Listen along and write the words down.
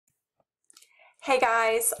Hey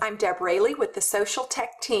guys, I'm Deb Rayleigh with the Social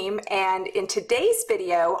Tech team, and in today's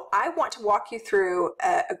video I want to walk you through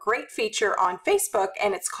a great feature on Facebook,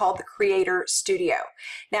 and it's called the Creator Studio.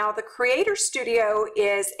 Now the Creator Studio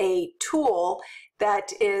is a tool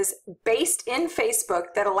that is based in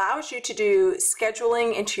Facebook that allows you to do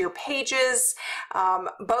scheduling into your pages,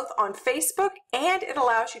 both on Facebook, and it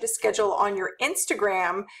allows you to schedule on your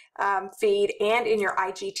Instagram feed and in your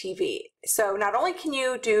IGTV. So not only can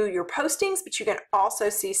you do your postings, but you can also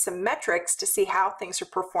see some metrics to see how things are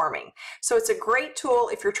performing. So it's a great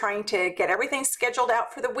tool if you're trying to get everything scheduled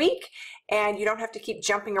out for the week and you don't have to keep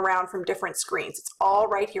jumping around from different screens. It's all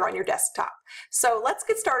right here on your desktop. So let's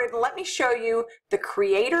get started and let me show you the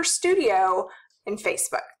Creator Studio in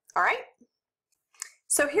Facebook. All right.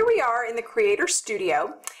 So here we are in the Creator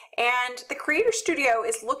Studio, and the Creator Studio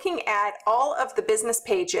is looking at all of the business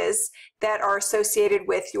pages that are associated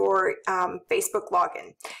with your Facebook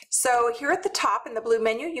login. So here at the top in the blue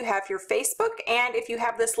menu, you have your Facebook, and if you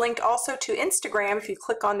have this linked also to Instagram, if you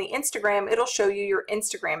click on the Instagram, it'll show you your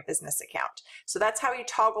Instagram business account. So that's how you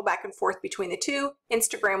toggle back and forth between the two.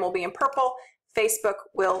 Instagram will be in purple, Facebook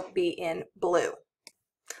will be in blue.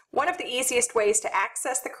 One of the easiest ways to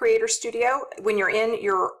access the Creator Studio, when you're in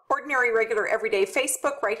your ordinary, regular, everyday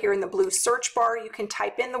Facebook, right here in the blue search bar, you can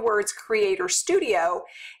type in the words Creator Studio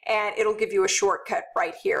and it'll give you a shortcut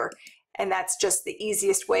right here. And that's just the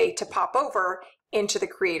easiest way to pop over into the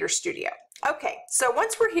Creator Studio. Okay, so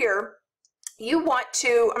once we're here, you want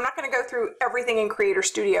to, I'm not going to go through everything in Creator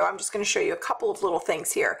Studio, I'm just going to show you a couple of little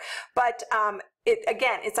things here. But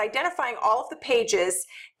again, it's identifying all of the pages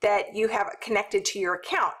that you have connected to your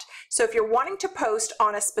account. So if you're wanting to post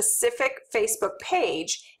on a specific Facebook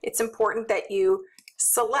page, it's important that you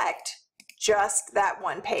select just that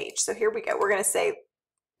one page. So here we go. We're going to say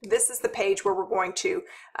this is the page where we're going to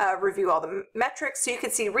review all the metrics. So you can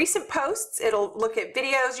see recent posts. It'll look at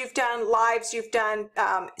videos you've done, lives you've done,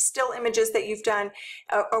 still images that you've done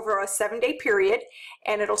over a 7-day period,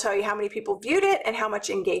 and it'll tell you how many people viewed it and how much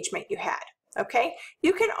engagement you had. Okay,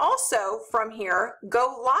 you can also from here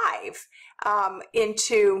go live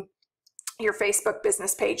into your Facebook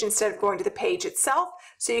business page instead of going to the page itself,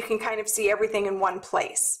 so you can kind of see everything in one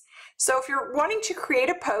place. So if you're wanting to create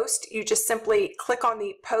a post, you just simply click on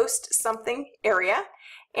the post something area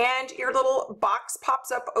and your little box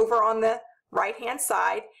pops up over on the right hand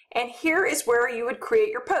side, and here is where you would create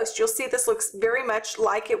your post. You'll see this looks very much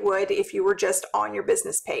like it would if you were just on your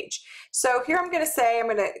business page. So here I'm going to say I'm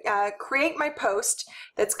going to create my post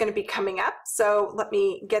that's going to be coming up. So let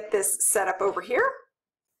me get this set up over here.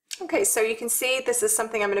 Okay, so you can see this is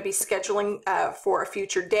something I'm going to be scheduling for a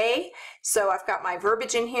future day. So I've got my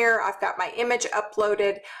verbiage in here, I've got my image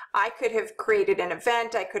uploaded, I could have created an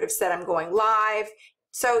event, I could have said I'm going live.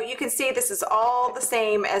 So you can see this is all the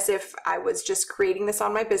same as if I was just creating this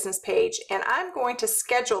on my business page, and I'm going to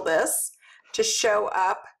schedule this to show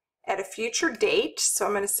up at a future date. So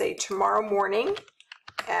I'm going to say tomorrow morning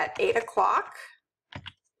at 8 o'clock,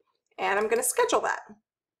 and I'm going to schedule that.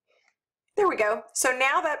 There we go. So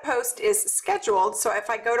now that post is scheduled. So if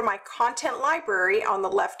I go to my content library on the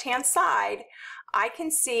left-hand side, I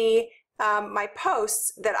can see my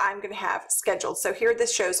posts that I'm going to have scheduled. So here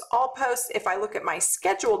this shows all posts. If I look at my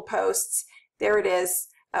scheduled posts, there it is.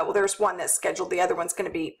 Well, there's one that's scheduled. The other one's going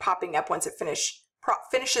to be popping up once it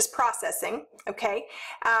finishes processing. Okay.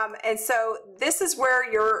 And so this is where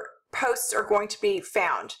your posts are going to be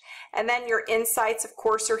found. And then your insights, of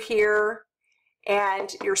course, are here,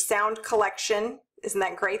 and your sound collection. Isn't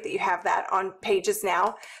that great that you have that on pages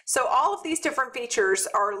now? So all of these different features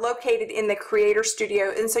are located in the Creator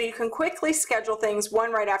Studio, and so you can quickly schedule things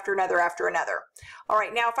one right after another after another. All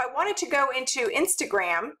right, now if I wanted to go into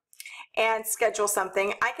Instagram and schedule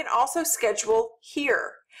something, I can also schedule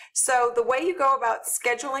here. So the way you go about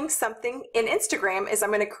scheduling something in Instagram is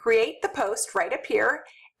I'm going to create the post right up here,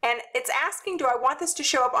 and it's asking, do I want this to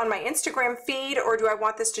show up on my Instagram feed or do I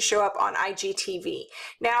want this to show up on IGTV?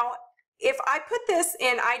 Now, if I put this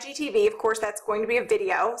in IGTV, of course, that's going to be a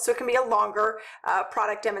video, so it can be a longer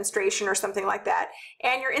product demonstration or something like that.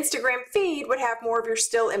 And your Instagram feed would have more of your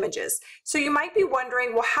still images. So you might be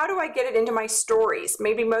wondering, well, how do I get it into my stories?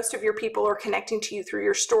 Maybe most of your people are connecting to you through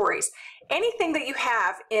your stories. Anything that you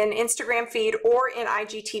have in Instagram feed or in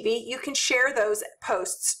IGTV, you can share those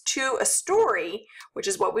posts to a story, which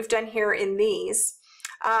is what we've done here in these.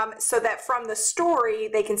 So that from the story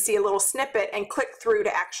they can see a little snippet and click through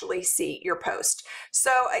to actually see your post.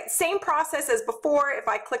 So same process as before. If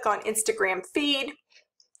I click on Instagram feed,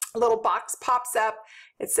 a little box pops up.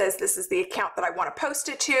 It says this is the account that I want to post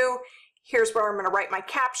it to. Here's where I'm going to write my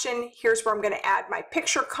caption. Here's where I'm going to add my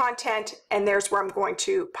picture content, and there's where I'm going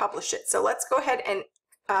to publish it. So let's go ahead and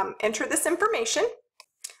enter this information.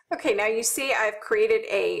 Okay, now you see I've created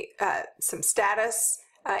some status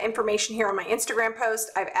information here on my Instagram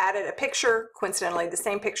post. I've added a picture, coincidentally the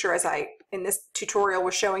same picture as I in this tutorial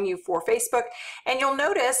was showing you for Facebook. And you'll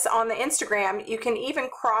notice on the Instagram, you can even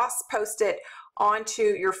cross-post it onto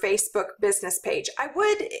your Facebook business page. I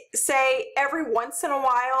would say every once in a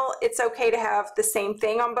while it's okay to have the same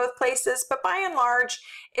thing on both places, but by and large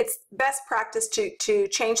it's best practice to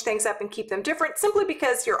change things up and keep them different, simply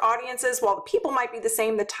because your audiences, while the people might be the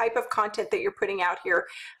same, the type of content that you're putting out here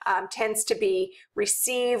tends to be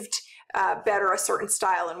received better a certain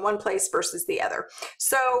style in one place versus the other.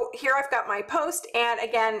 So here I've got my post, and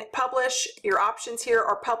again, publish. Your options here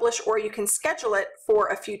are publish, or you can schedule it for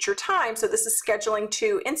a future time. So this is scheduling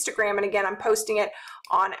to Instagram, and again, I'm posting it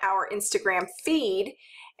on our Instagram feed.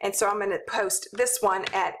 And so I'm going to post this one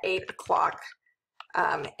at 8 o'clock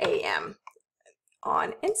a.m.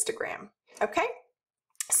 on Instagram. Okay.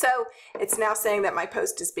 So it's now saying that my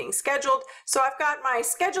post is being scheduled. So I've got my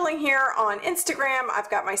scheduling here on Instagram. I've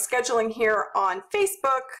got my scheduling here on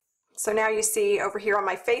Facebook. So now you see over here on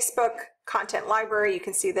my Facebook content library, you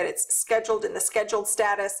can see that it's scheduled in the scheduled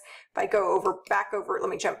status. If I go back over, let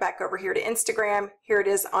me jump back over here to Instagram. Here it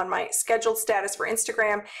is on my scheduled status for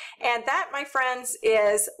Instagram. And that, my friends,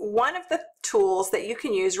 is one of the tools that you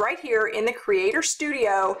can use right here in the Creator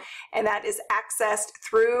Studio, and that is accessed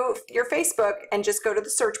through your Facebook. And just go to the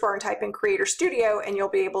search bar and type in Creator Studio, and you'll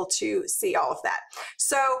be able to see all of that.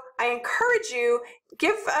 So I encourage you,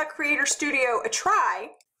 give Creator Studio a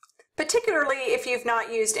try, particularly if you've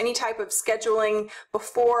not used any type of scheduling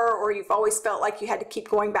before, or you've always felt like you had to keep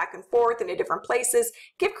going back and forth into different places.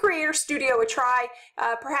 Give Creator Studio a try.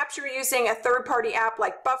 Perhaps you're using a third-party app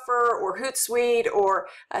like Buffer or Hootsuite or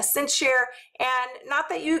Synshare, and not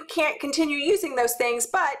that you can't continue using those things,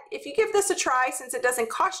 but if you give this a try, since it doesn't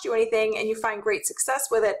cost you anything and you find great success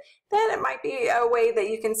with it, then it might be a way that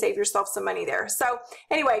you can save yourself some money there. So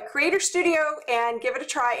anyway, Creator Studio, and give it a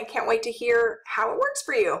try, and can't wait to hear how it works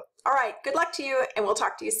for you. All right, good luck to you, and we'll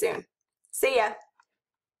talk to you soon. See ya.